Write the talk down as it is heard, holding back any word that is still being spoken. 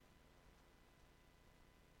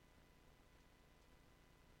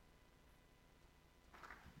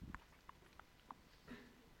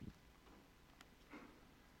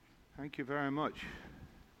Thank you very much.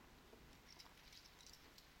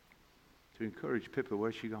 To encourage Pippa,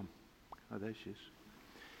 where's she gone? Oh, there she is.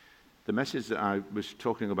 The message that I was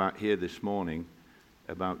talking about here this morning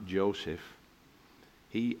about Joseph,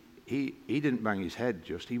 he didn't bang his head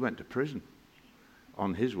just, he went to prison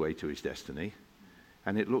on his way to his destiny,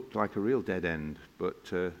 and it looked like a real dead end,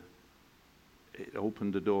 but it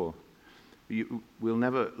opened the door. We'll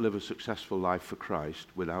never live a successful life for Christ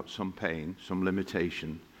without some pain, some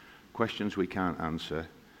limitation, questions we can't answer,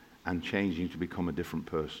 and changing to become a different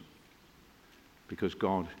person. Because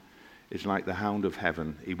God is like the hound of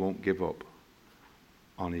heaven. He won't give up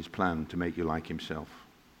on his plan to make you like himself.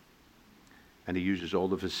 And he uses all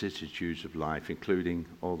the vicissitudes of life, including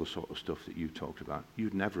all the sort of stuff that you talked about.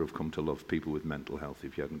 You'd never have come to love people with mental health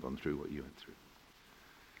if you hadn't gone through what you went through.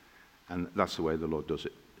 And that's the way the Lord does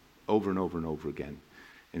it, over and over and over again,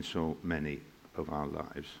 in so many of our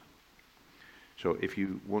lives. So if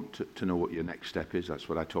you want to know what your next step is, that's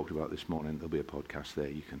what I talked about this morning. There'll be a podcast there.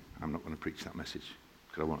 I'm not going to preach that message,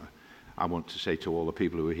 because I want to say to all the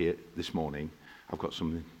people who are here this morning, I've got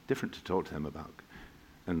something different to talk to them about.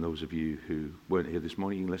 And those of you who weren't here this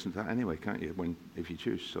morning, you can listen to that anyway, can't you, if you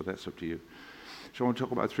choose? So that's up to you. So I want to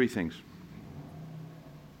talk about three things.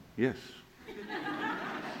 Yes.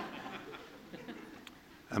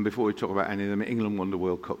 And before we talk about any of them, England won the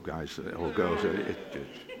World Cup, guys, or girls.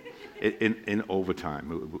 In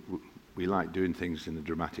overtime. We like doing things in a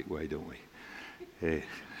dramatic way, don't we? It's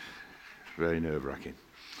very nerve-wracking.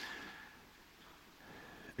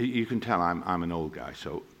 You can tell I'm an old guy,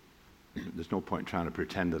 so there's no point trying to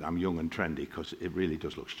pretend that I'm young and trendy, because it really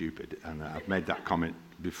does look stupid, and I've made that comment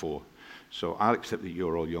before. So I'll accept that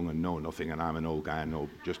you're all young and know nothing, and I'm an old guy and know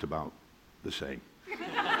just about the same.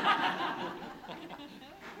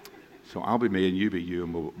 So I'll be me and you be you,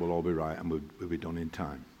 and we'll all be right, and we'll be done in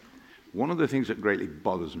time. One of the things that greatly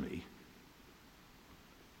bothers me,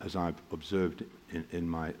 as I've observed in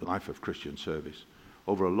my life of Christian service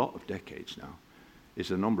over a lot of decades now, is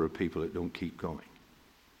the number of people that don't keep going.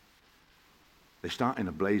 They start in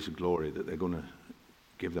a blaze of glory that they're going to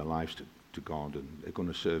give their lives to God, and they're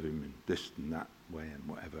going to serve him in this and that way and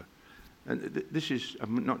whatever. And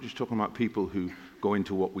I'm not just talking about people who go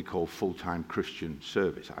into what we call full-time Christian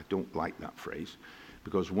service. I don't like that phrase.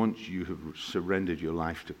 Because once you have surrendered your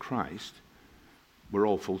life to Christ, we're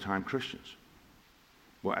all full-time Christians.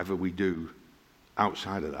 Whatever we do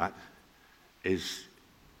outside of that is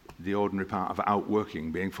the ordinary part of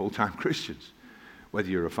outworking being full-time Christians. Whether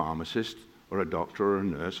you're a pharmacist or a doctor or a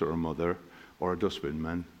nurse or a mother or a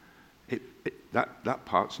dustbinman, that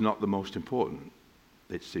part's not the most important.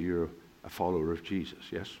 It's that you're a follower of Jesus,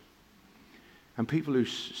 yes? And people who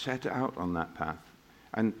set out on that path,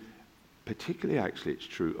 and particularly, actually, it's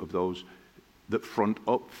true of those that front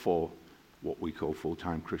up for what we call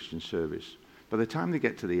full-time Christian service. By the time they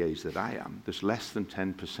get to the age that I am, there's less than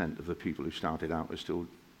 10% of the people who started out are still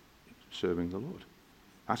serving the Lord.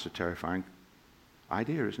 That's a terrifying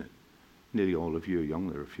idea, isn't it? Nearly all of you are young.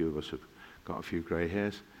 There are a few of us who have got a few grey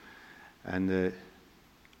hairs.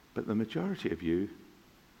 But the majority of you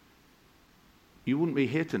wouldn't be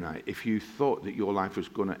here tonight if you thought that your life was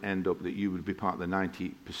going to end up that you would be part of the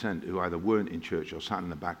 90% who either weren't in church or sat in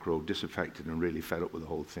the back row, disaffected and really fed up with the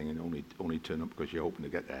whole thing, and only turn up because you're hoping to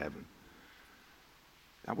get to heaven.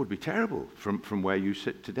 That would be terrible from where you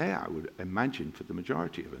sit today, I would imagine, for the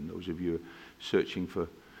majority of it. And those of you searching for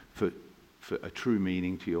a true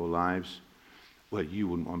meaning to your lives, well, you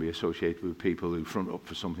wouldn't want to be associated with people who front up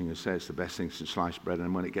for something that says the best thing since sliced bread,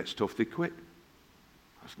 and when it gets tough, they quit.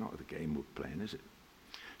 That's not the game we're playing, is it?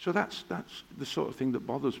 So that's the sort of thing that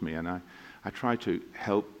bothers me, and I try to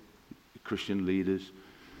help Christian leaders.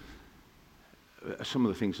 Some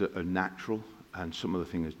of the things that are natural, and some of the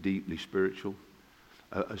things deeply spiritual,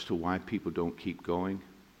 as to why people don't keep going.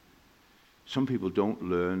 Some people don't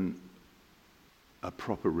learn a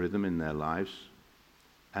proper rhythm in their lives,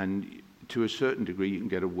 and to a certain degree you can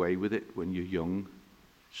get away with it when you're young.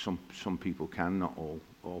 Some people can, not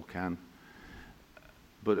all can.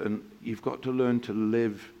 But you've got to learn to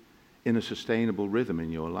live in a sustainable rhythm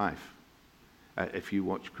in your life. If you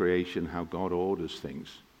watch creation, how God orders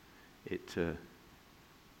things, you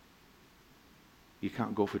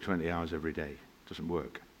can't go for 20 hours every day. It doesn't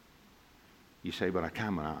work. You say, but I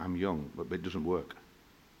can when I'm young, but it doesn't work,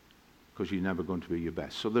 because you're never going to be your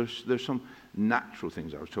best. So there's some natural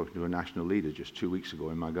things. I was talking to a national leader just 2 weeks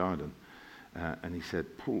ago in my garden, and he said,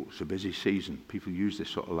 it's a busy season. People use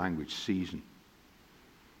this sort of language, season.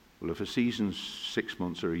 Well, if a season's 6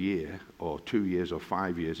 months or a year, or 2 years or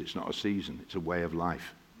 5 years, it's not a season, it's a way of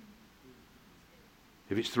life.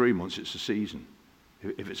 If it's 3 months, it's a season.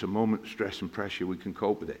 If it's a moment of stress and pressure, we can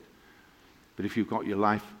cope with it. But if you've got your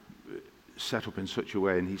life set up in such a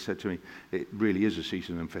way, and he said to me, it really is a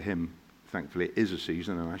season, and for him, thankfully, it is a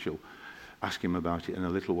season, and I shall ask him about it in a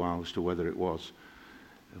little while as to whether it was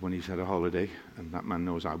when he's had a holiday, and that man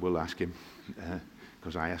knows I will ask him,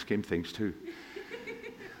 because I ask him things too.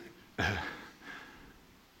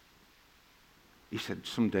 He said,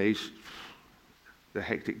 some days, the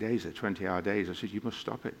hectic days, the 20-hour days, I said, you must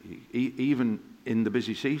stop it. Even in the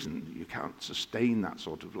busy season, you can't sustain that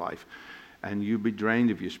sort of life. And you'll be drained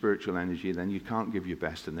of your spiritual energy, then you can't give your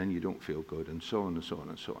best, and then you don't feel good, and so on and so on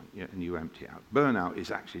and so on, and you empty out. Burnout is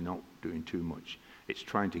actually not doing too much. It's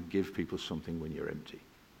trying to give people something when you're empty.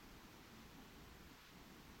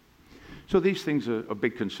 So these things are a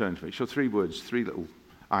big concern for me. So 3 words, 3 little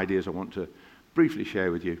ideas I want to briefly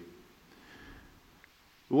share with you.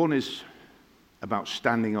 One is about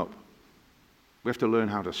standing up. We have to learn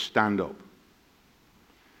how to stand up.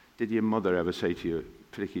 Did your mother ever say to you,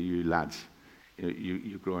 particularly you lads,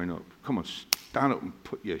 you're growing up, come on, stand up and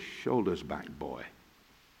put your shoulders back, boy?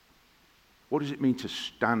 What does it mean to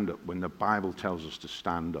stand up when the Bible tells us to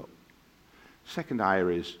stand up? Second idea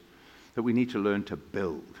is that we need to learn to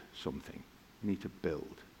build something. We need to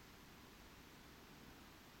build.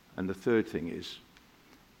 And the third thing is,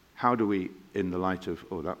 how do we, in the light of,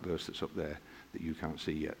 that verse that's up there that you can't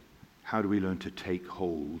see yet, how do we learn to take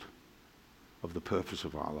hold of the purpose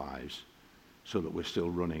of our lives so that we're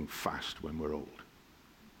still running fast when we're old?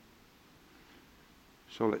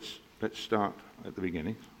 So let's start at the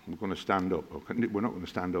beginning. We're going to stand up. We're not going to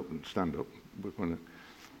stand up and stand up. We're going to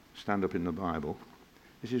stand up in the Bible.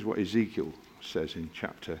 This is what Ezekiel says in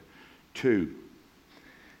chapter 2,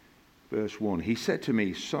 verse 1. He said to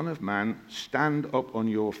me, Son of man, stand up on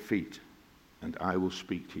your feet, and I will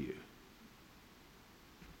speak to you.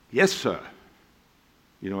 Yes, sir.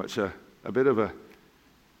 It's a bit of a,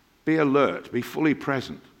 be alert, be fully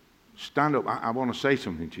present. Stand up, I want to say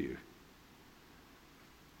something to you.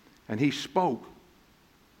 And he spoke.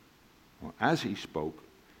 Well, as he spoke,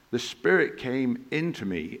 the Spirit came into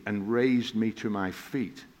me and raised me to my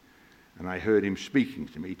feet. And I heard him speaking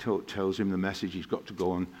to me. He tells him the message he's got to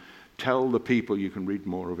go and tell the people. You can read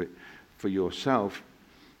more of it for yourself.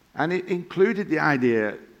 And it included the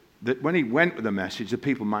idea that when he went with the message, the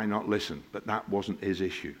people might not listen. But that wasn't his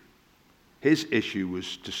issue. His issue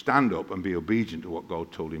was to stand up and be obedient to what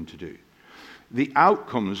God told him to do. The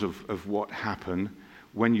outcomes of what happened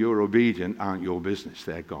when you're obedient aren't your business.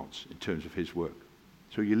 They're God's in terms of his work.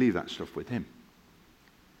 So you leave that stuff with him.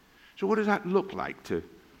 So what does that look like to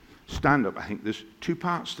stand up? I think there's 2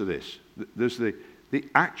 parts to this. There's the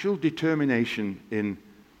actual determination in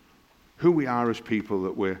who we are as people,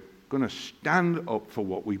 that we're going to stand up for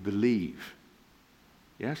what we believe.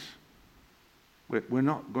 Yes? We're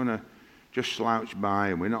not going to just slouch by,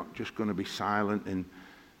 and we're not just going to be silent in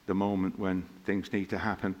the moment when things need to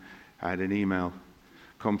happen. I had an email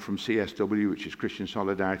come from CSW, which is Christian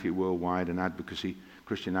Solidarity Worldwide, an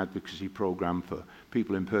Christian advocacy program for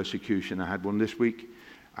people in persecution. I had one this week.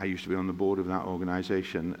 I used to be on the board of that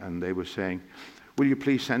organization, and they were saying, will you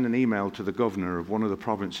please send an email to the governor of one of the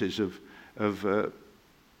provinces of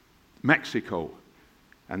Mexico?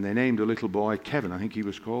 And they named a little boy, Kevin, I think he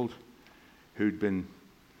was called, who'd been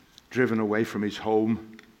driven away from his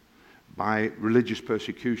home by religious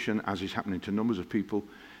persecution, as is happening to numbers of people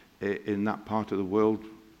in that part of the world.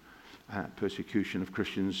 Persecution of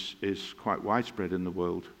Christians is quite widespread in the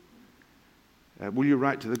world. Will you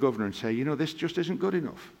write to the governor and say, this just isn't good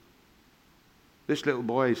enough? This little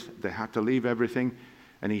boy, they had to leave everything,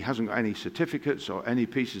 and he hasn't got any certificates or any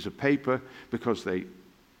pieces of paper because they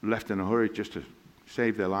left in a hurry just to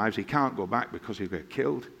save their lives. He can't go back because he'll get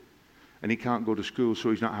killed, and he can't go to school,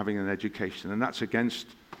 so he's not having an education. And that's against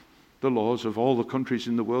the laws of all the countries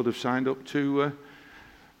in the world have signed up to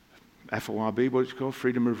FORB, what it's called,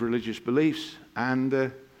 freedom of religious beliefs, and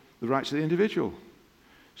the rights of the individual.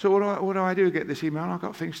 So what do I do? Get this email? I've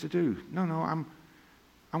got things to do. No,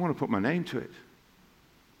 I want to put my name to it.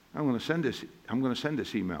 I'm going to send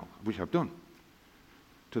this email, which I've done,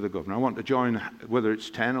 to the governor. I want to join, whether it's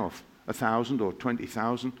 10 or 1,000 or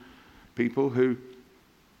 20,000 people, who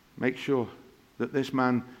make sure that this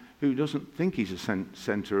man, who doesn't think he's a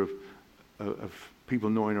center of people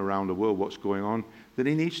knowing around the world what's going on, that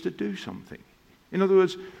he needs to do something. In other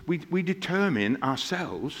words, we determine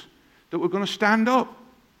ourselves that we're going to stand up.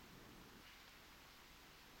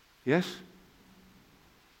 Yes?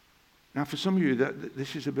 Now, for some of you,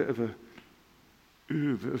 this is a bit of a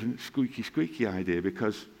squeaky idea,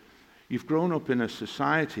 because you've grown up in a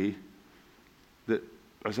society that,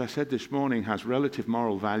 as I said this morning, has relative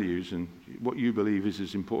moral values, and what you believe is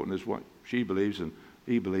as important as what she believes and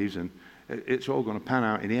he believes, and it's all going to pan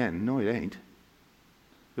out in the end. No, it ain't.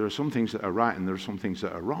 There are some things that are right and there are some things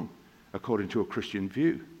that are wrong, according to a Christian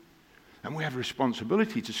view. And we have a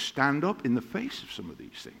responsibility to stand up in the face of some of these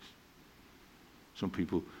things. Some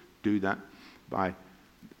people do that by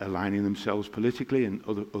aligning themselves politically, and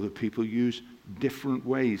other people use different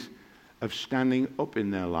ways of standing up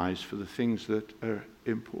in their lives for the things that are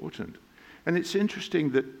important. And it's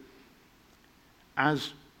interesting that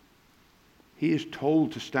as he is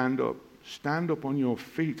told to stand up on your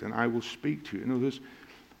feet and I will speak to you. In other words,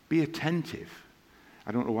 be attentive.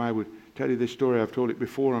 I don't know why I would tell you this story. I've told it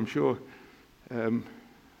before, I'm sure.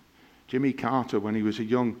 Jimmy Carter, when he was a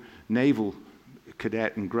young naval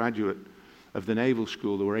cadet and graduate of the naval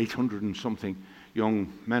school, there were 800 and something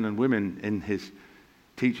young men and women in his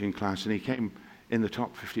teaching class, and he came in the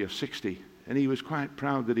top 50 or 60. And he was quite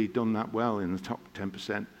proud that he'd done that well in the top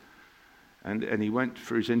 10%. And he went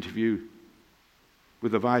for his interview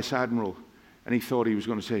with the Vice Admiral, and he thought he was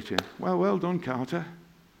going to say to him, well done, Carter.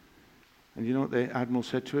 And you know what the Admiral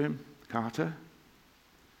said to him? Carter?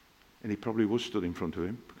 And he probably was stood in front of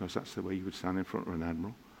him, because that's the way you would stand in front of an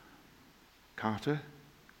Admiral. Carter,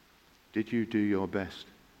 did you do your best?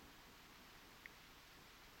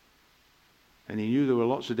 And he knew there were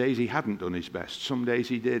lots of days he hadn't done his best. Some days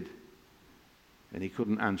he did. And he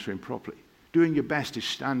couldn't answer him properly. Doing your best is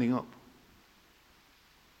standing up.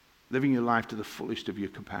 Living your life to the fullest of your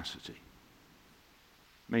capacity.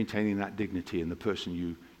 Maintaining that dignity in the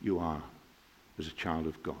person you are as a child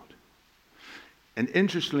of God. And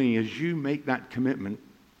interestingly, as you make that commitment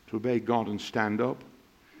to obey God and stand up,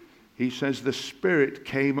 he says, the Spirit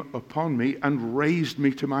came upon me and raised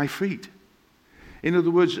me to my feet. In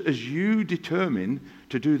other words, as you determine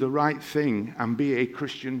to do the right thing and be a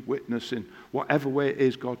Christian witness in whatever way it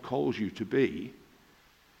is God calls you to be,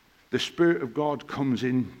 the Spirit of God comes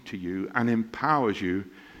into you and empowers you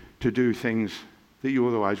to do things that you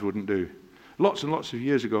otherwise wouldn't do. Lots and lots of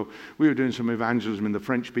years ago, we were doing some evangelism in the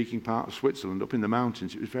French-speaking part of Switzerland, up in the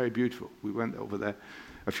mountains. It was very beautiful. We went over there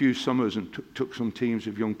a few summers and took some teams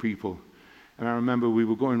of young people. And I remember we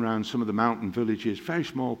were going around some of the mountain villages, very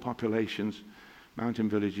small populations, mountain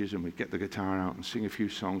villages, and we'd get the guitar out and sing a few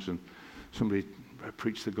songs, and somebody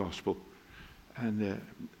preached the gospel. And there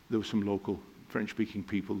were some local French-speaking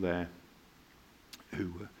people there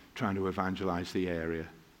who were trying to evangelize the area.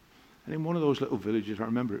 And in one of those little villages, I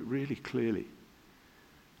remember it really clearly,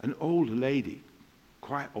 an old lady,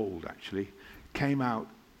 quite old actually, came out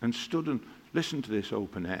and stood and listened to this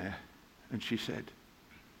open air, and she said,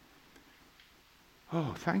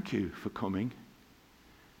 "Oh, thank you for coming."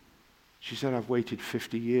 She said, "I've waited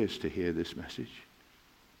 50 years to hear this message."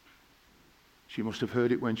 She must have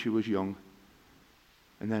heard it when she was young,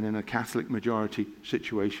 and then in a Catholic majority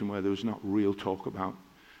situation where there was not real talk about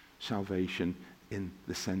salvation in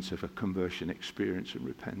the sense of a conversion experience and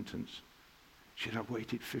repentance. She said, "I've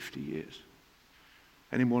waited 50 years.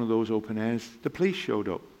 And in one of those open airs, the police showed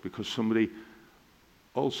up because somebody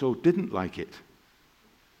also didn't like it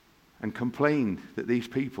and complained that these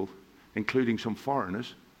people, including some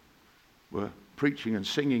foreigners, were preaching and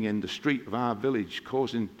singing in the street of our village,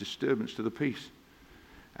 causing disturbance to the peace.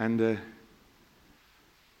 And the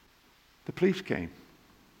police came.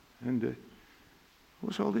 And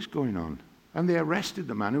what's all this going on? And they arrested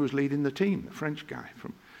the man who was leading the team, the French guy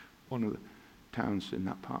from one of the towns in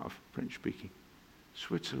that part of French-speaking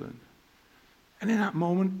Switzerland. And in that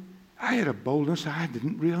moment, I had a boldness I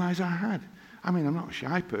didn't realize I had. I mean, I'm not a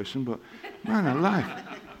shy person, but man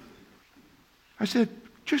alive. I said,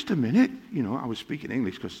 "Just a minute." You know, I was speaking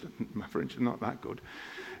English because my French is not that good.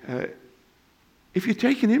 "If you're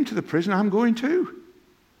taking him to the prison, I'm going too."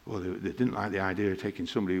 Well, they didn't like the idea of taking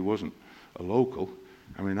somebody who wasn't a local.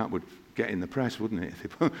 I mean, that would get in the press, wouldn't it? If they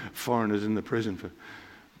put foreigners in the prison for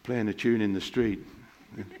playing a tune in the street.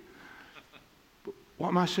 But what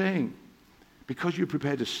am I saying? Because you're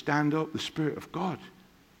prepared to stand up, the Spirit of God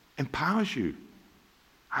empowers you.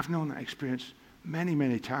 I've known that experience many,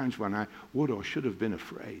 many times when I would or should have been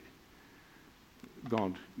afraid.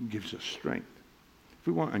 God gives us strength. If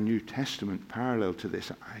we want a New Testament parallel to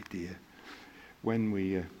this idea, when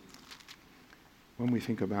we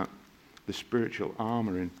think about the spiritual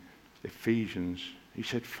armor in Ephesians, he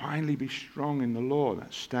said, "Finally be strong in the Lord."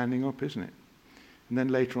 That's standing up, isn't it? And then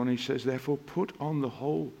later on he says, "Therefore put on the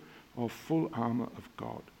whole or full armor of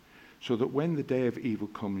God, so that when the day of evil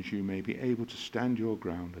comes, you may be able to stand your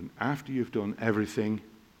ground. And after you've done everything,"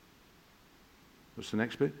 what's the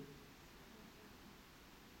next bit?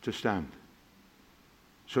 To stand.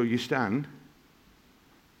 So you stand,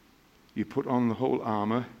 you put on the whole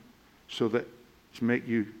armor so that to make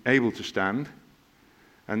you able to stand.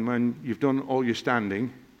 And when you've done all your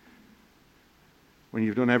standing, when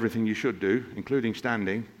you've done everything you should do, including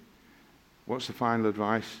standing, what's the final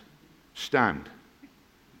advice? Stand.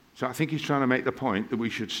 So I think he's trying to make the point that we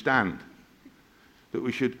should stand, that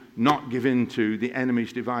we should not give in to the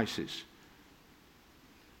enemy's devices.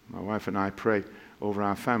 My wife and I pray over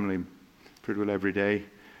our family pretty well every day,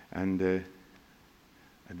 and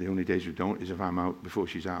the only days we don't is if I'm out before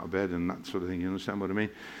she's out of bed and that sort of thing. You understand what I mean?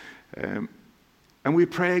 And we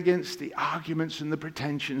pray against the arguments and the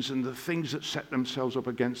pretensions and the things that set themselves up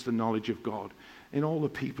against the knowledge of God in all the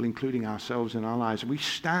people, including ourselves in our lives. And we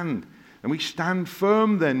stand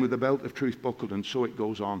firm then with the belt of truth buckled, and so it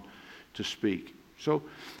goes on to speak. So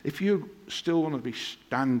if you still want to be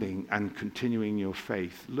standing and continuing your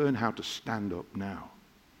faith, learn how to stand up now.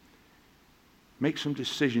 Make some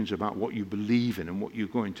decisions about what you believe in and what you're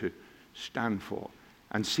going to stand for,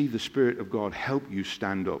 and see the Spirit of God help you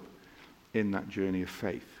stand up in that journey of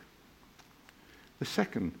faith. The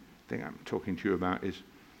second thing I'm talking to you about is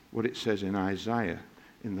what it says in Isaiah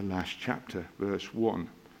in the last chapter, verse 1.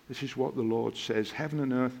 This is what the Lord says: heaven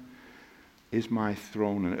and earth is my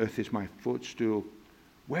throne, and earth is my footstool.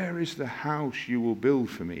 Where is the house you will build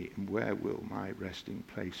for me, and where will my resting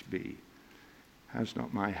place be? Has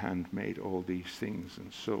not my hand made all these things?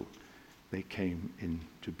 And so they came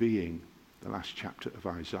into being. The last chapter of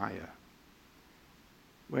Isaiah.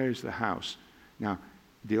 Where is the house? Now,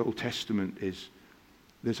 the Old Testament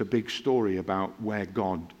there's a big story about where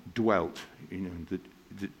God dwelt. You know,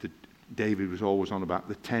 David was always on about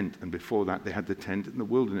the tent, and before that they had the tent in the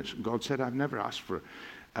wilderness. And God said, I've never asked for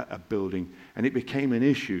a building. And it became an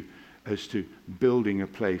issue as to building a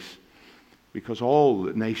place, because all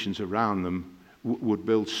the nations around them would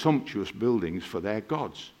build sumptuous buildings for their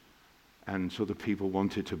gods. And so the people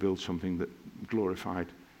wanted to build something that glorified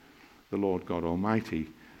the Lord God Almighty.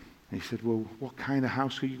 And he said, well, what kind of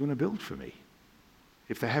house are you going to build for me?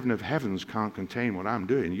 If the heaven of heavens can't contain what I'm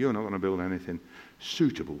doing, you're not going to build anything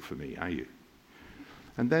suitable for me, are you?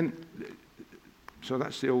 And then, so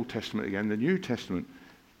that's the Old Testament again. The New Testament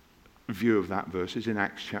view of that verse is in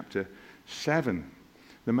Acts chapter 7.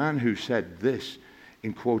 The man who said this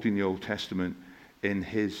in quoting the Old Testament in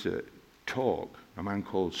his talk, a man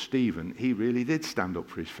called Stephen, he really did stand up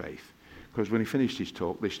for his faith. Because when he finished his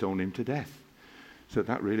talk, they stoned him to death. So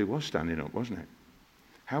that really was standing up, wasn't it?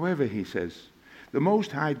 However, he says, the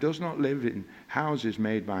Most High does not live in houses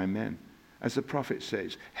made by men. As the prophet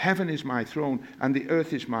says, heaven is my throne and the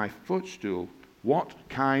earth is my footstool. What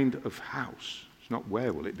kind of house? It's not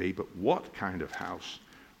where will it be, but what kind of house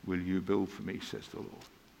will you build for me, says the Lord.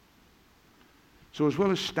 So as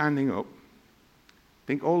well as standing up, I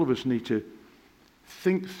think all of us need to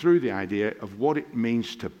think through the idea of what it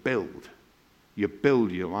means to build. You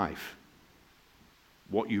build your life.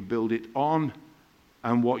 What you build it on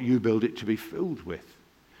and what you build it to be filled with.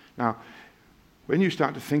 Now, when you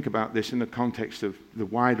start to think about this in the context of the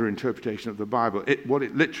wider interpretation of the Bible, what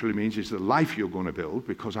it literally means is the life you're going to build,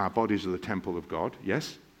 because our bodies are the temple of God,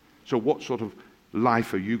 yes? So what sort of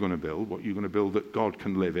life are you going to build? What are you going to build that God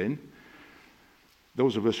can live in?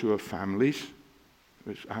 Those of us who have families,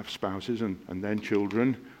 which have spouses and then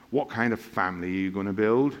children, what kind of family are you going to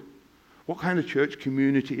build? What kind of church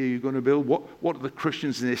community are you going to build? What are the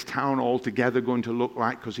Christians in this town all together going to look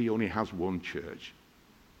like, because he only has one church?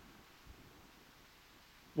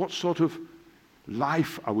 What sort of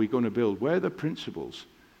life are we going to build? Where are the principles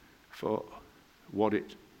for what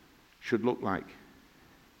it should look like?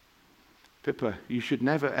 Pippa, you should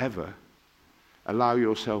never ever allow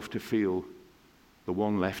yourself to feel the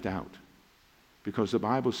one left out. Because the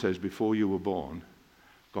Bible says before you were born,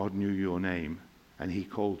 God knew your name and he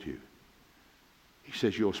called you. He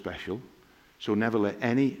says you're special. So never let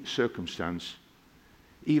any circumstance,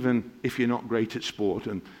 even if you're not great at sport,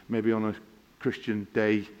 and maybe on a Christian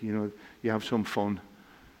day, you have some fun,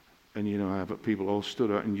 and have people all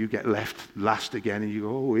stood up and you get left last again, and you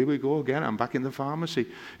go, oh, here we go again, I'm back in the pharmacy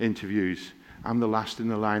interviews. I'm the last in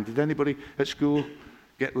the line. Did anybody at school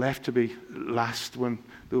get left to be last when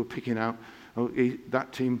they were picking out,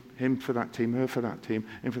 that team, him for that team, her for that team,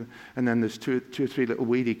 and then there's two or three little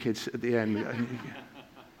weedy kids at the end.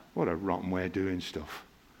 What a rotten way of doing stuff.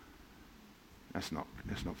 That's not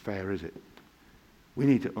fair, is it? We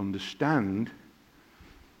need to understand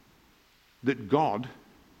that God,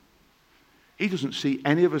 he doesn't see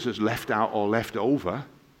any of us as left out or left over.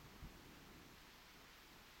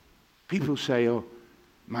 People say, oh,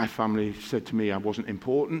 my family said to me I wasn't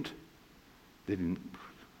important.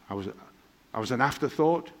 I was an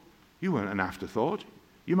afterthought. You weren't an afterthought.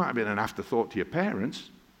 You might have been an afterthought to your parents.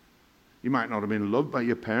 You might not have been loved by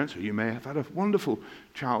your parents, or you may have had a wonderful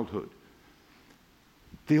childhood.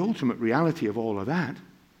 The ultimate reality of all of that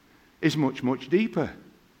is much, much deeper.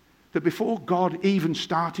 That before God even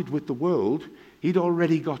started with the world, he'd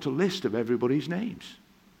already got a list of everybody's names.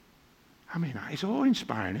 I mean, it's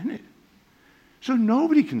awe-inspiring, isn't it? So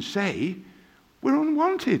nobody can say we're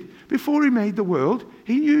unwanted. Before he made the world,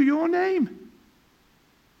 he knew your name.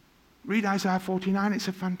 Read Isaiah 49. It's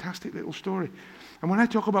a fantastic little story. And when I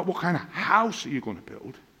talk about what kind of house are you going to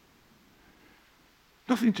build,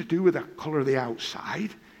 nothing to do with the colour of the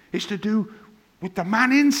outside. It's to do with the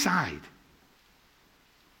man inside.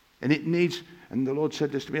 And it needs, and the Lord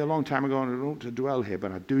said this to me a long time ago, and I don't want to dwell here,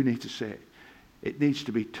 but I do need to say it. It needs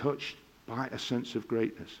to be touched by a sense of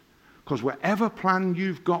greatness. Because whatever plan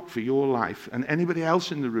you've got for your life, and anybody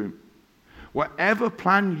else in the room, whatever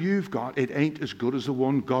plan you've got, it ain't as good as the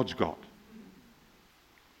one God's got.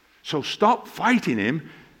 So stop fighting him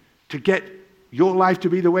to get your life to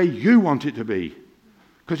be the way you want it to be.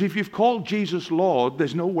 Because if you've called Jesus Lord,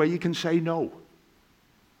 there's no way you can say no.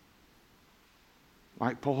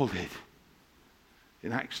 Like Paul did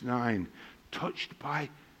in Acts 9, touched by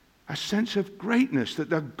a sense of greatness that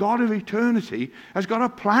the God of eternity has got a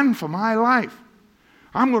plan for my life.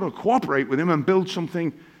 I'm going to cooperate with him and build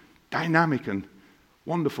something dynamic and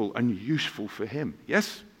wonderful and useful for him.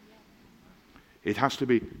 Yes? It has to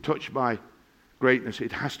be touched by greatness.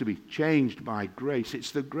 It has to be changed by grace.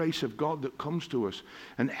 It's the grace of God that comes to us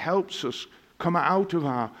and helps us come out of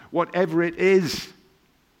our whatever it is.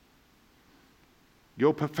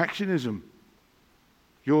 Your perfectionism,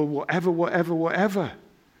 your whatever.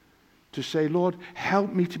 To say, Lord,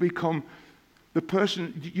 help me to become the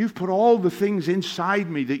person. You've put all the things inside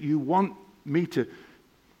me that you want me to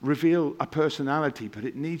reveal a personality, but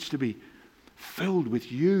it needs to be filled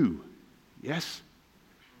with you. Yes?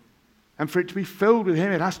 And for it to be filled with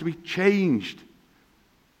him, it has to be changed.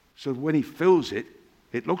 So when he fills it,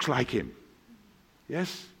 it looks like him.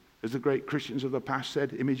 Yes? As the great Christians of the past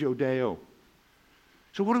said, Imago Dei.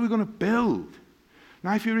 So what are we going to build?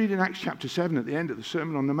 Now, if you read in Acts chapter 7 at the end of the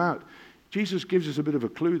Sermon on the Mount, Jesus gives us a bit of a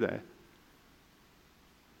clue there.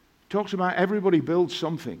 He talks about everybody builds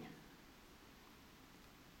something.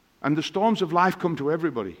 And the storms of life come to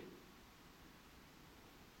everybody.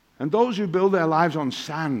 And those who build their lives on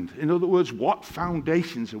sand, in other words, what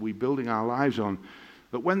foundations are we building our lives on?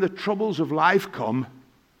 That when the troubles of life come,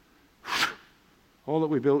 all that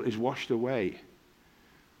we built is washed away.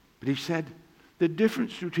 But he said, the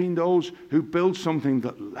difference between those who build something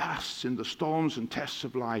that lasts in the storms and tests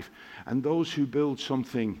of life and those who build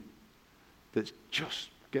something that just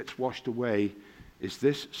gets washed away is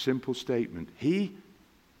this simple statement. He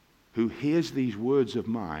who hears these words of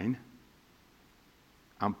mine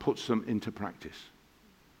and puts them into practice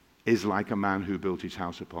is like a man who built his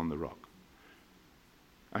house upon the rock.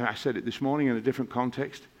 And I said it this morning in a different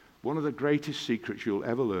context. One of the greatest secrets you'll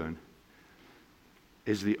ever learn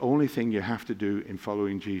is the only thing you have to do in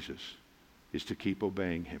following Jesus is to keep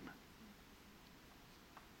obeying him.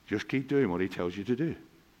 Just keep doing what he tells you to do.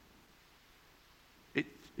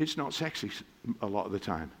 It's not sexy a lot of the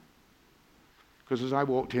time. Because as I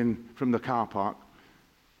walked in from the car park,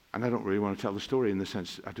 and I don't really want to tell the story in the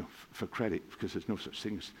sense, I don't for credit, because there's no such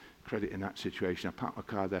thing as credit in that situation. I parked my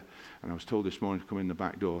car there, and I was told this morning to come in the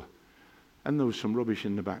back door. And there was some rubbish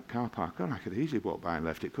in the back car park. And I could easily walk by and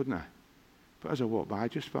left it, couldn't I? But as I walked by, I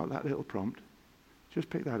just felt that little prompt. Just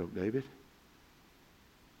pick that up, David.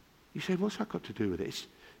 You say, what's that got to do with it?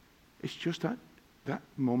 It's just that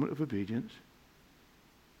moment of obedience.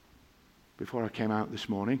 Before I came out this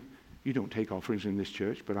morning, you don't take offerings in this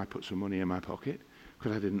church, but I put some money in my pocket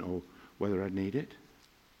because I didn't know whether I'd need it.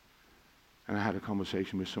 And I had a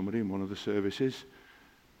conversation with somebody in one of the services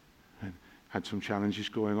and had some challenges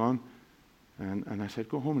going on. And I said,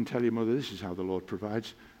 go home and tell your mother this is how the Lord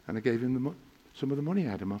provides. And I gave him some of the money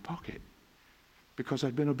I had in my pocket because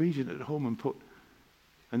I'd been obedient at home and put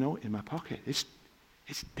a note in my pocket. It's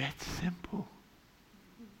dead simple,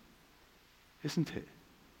 isn't it?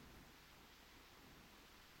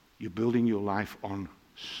 You're building your life on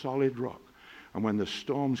solid rock. And when the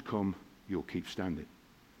storms come, you'll keep standing.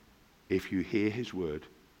 If you hear his word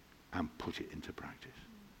and put it into practice.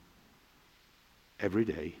 Every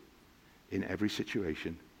day, in every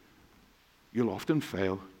situation, you'll often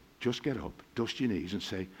fail. Just get up, dust your knees and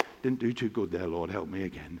say, didn't do too good there, Lord, help me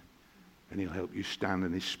again. And he'll help you stand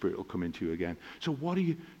and his spirit will come into you again. So what are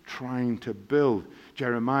you trying to build?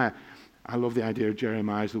 Jeremiah, I love the idea of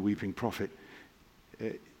Jeremiah as the weeping prophet.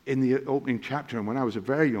 In the opening chapter, and when I was a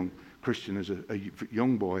very young Christian, as a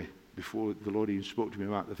young boy, before the Lord even spoke to me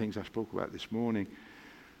about the things I spoke about this morning,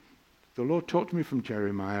 the Lord talked to me from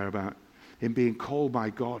Jeremiah about him being called by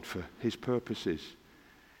God for his purposes.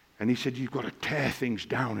 And he said, you've got to tear things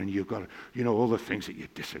down, and you've got to, all the things that you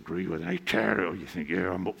disagree with. And I tear it, or you think,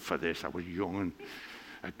 yeah, I'm up for this. I was young and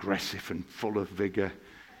aggressive and full of vigor.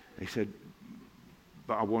 He said,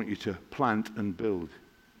 but I want you to plant and build.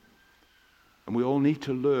 And we all need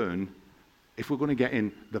to learn, if we're going to get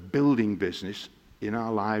in the building business in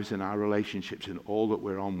our lives, in our relationships, in all that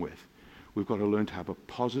we're on with, we've got to learn to have a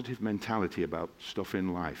positive mentality about stuff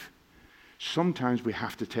in life. Sometimes we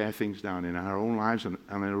have to tear things down in our own lives and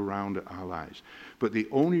around our lives. But the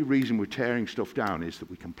only reason we're tearing stuff down is that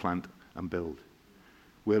we can plant and build.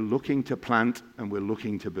 We're looking to plant and we're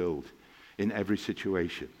looking to build in every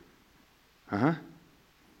situation.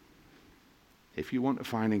 If you want to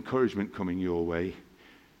find encouragement coming your way,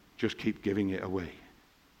 just keep giving it away.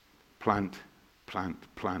 Plant, plant,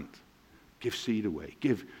 plant. Give seed away.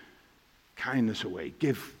 Give kindness away.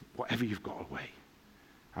 Give whatever you've got away.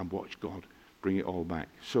 And watch God bring it all back.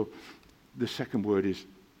 So the second word is,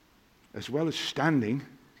 as well as standing,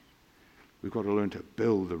 we've got to learn to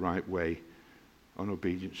build the right way on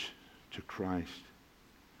obedience to Christ.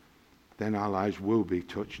 Then our lives will be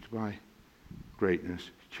touched by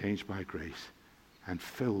greatness, changed by grace, and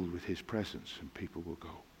filled with his presence. And people will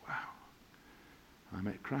go, wow, I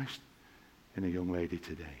met Christ in a young lady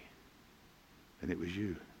today. And it was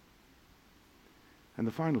you. And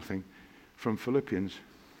the final thing from Philippians,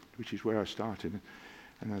 which is where I started,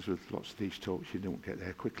 and as with lots of these talks, you don't get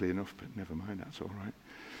there quickly enough, but never mind, that's all right.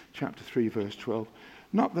 Chapter 3, verse 12.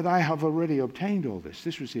 Not that I have already obtained all this.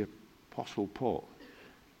 This was the Apostle Paul.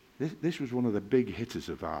 This was one of the big hitters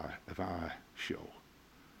of our show.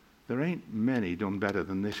 There ain't many done better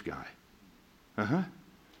than this guy.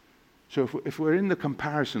 So if we're in the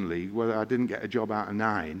comparison league, where I didn't get a job out of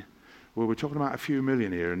 9, well, we're talking about a few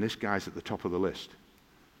million here, and this guy's at the top of the list.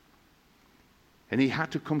 And he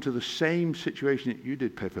had to come to the same situation that you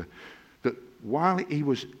did, Pippa, that while he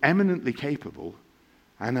was eminently capable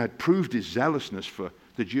and had proved his zealousness for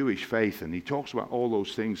the Jewish faith, and he talks about all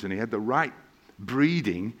those things, and he had the right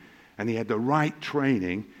breeding, and he had the right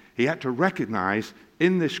training, he had to recognize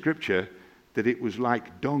in this scripture that it was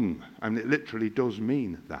like dung. And it literally does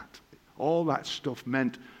mean that. All that stuff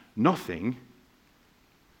meant nothing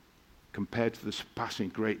compared to the surpassing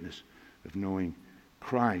greatness of knowing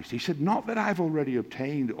Christ. He said, not that I've already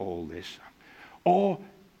obtained all this, or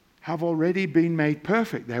have already been made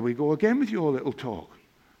perfect. There we go again with your little talk.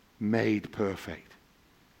 Made perfect.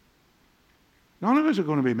 None of us are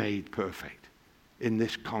going to be made perfect in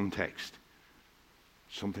this context.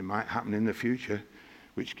 Something might happen in the future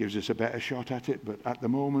which gives us a better shot at it, but at the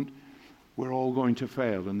moment we're all going to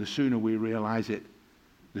fail, and the sooner we realize it,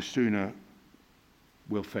 the sooner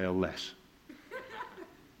we'll fail less.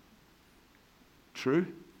 True?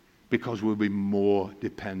 Because we'll be more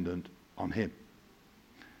dependent on him.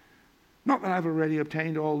 Not that I've already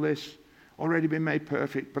obtained all this, already been made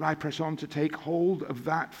perfect, but I press on to take hold of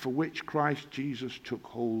that for which Christ Jesus took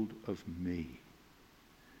hold of me.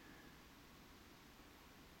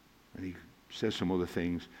 And he says some other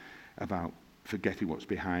things about forgetting what's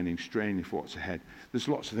behind and straining for what's ahead. There's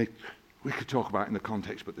lots of things we could talk about in the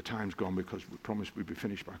context, but the time's gone because we promised we'd be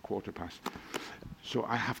finished by 15:15. So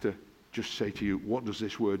I have to just say to you, what does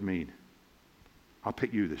this word mean? I'll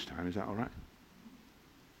pick you this time. Is that all right?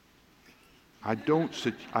 I don't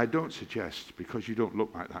suggest, because you don't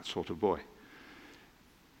look like that sort of boy,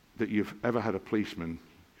 that you've ever had a policeman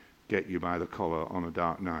get you by the collar on a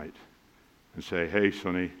dark night and say, hey,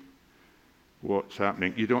 Sonny, what's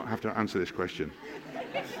happening? You don't have to answer this question.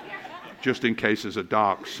 Just in case there's a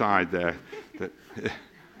dark side there.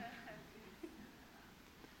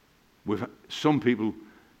 Some people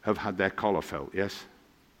have had their collar felt, yes?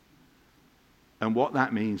 And what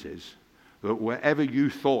that means is that wherever you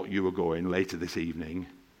thought you were going later this evening,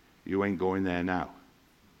 you ain't going there now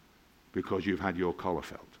because you've had your collar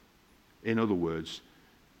felt. In other words,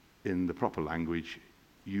 in the proper language,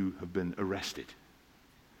 you have been arrested.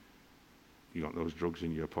 You got those drugs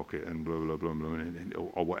in your pocket and blah, blah, blah, blah,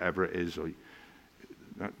 or whatever it is. Or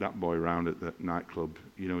that boy round at the nightclub,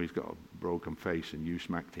 he's got a broken face and you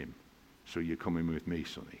smacked him. So you're coming with me,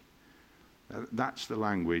 Sonny. That's the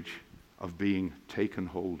language of being taken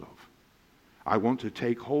hold of. I want to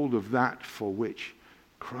take hold of that for which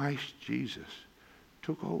Christ Jesus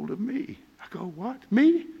took hold of me. I go, what?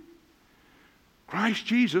 Me? Christ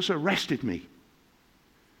Jesus arrested me.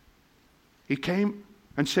 He came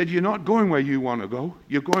and said, you're not going where you want to go.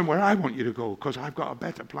 You're going where I want you to go because I've got a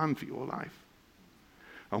better plan for your life.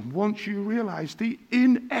 And once you realize the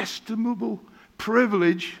inestimable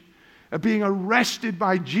privilege of being arrested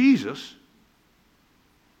by Jesus,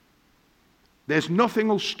 there's nothing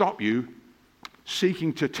will stop you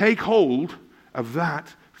seeking to take hold of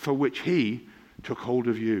that for which he took hold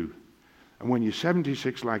of you. And when you're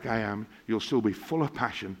 76 like I am, you'll still be full of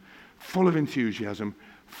passion, full of enthusiasm,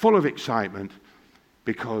 full of excitement,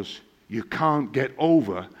 because you can't get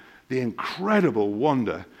over the incredible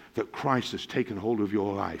wonder that Christ has taken hold of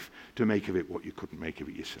your life to make of it what you couldn't make of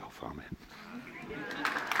it yourself. Amen.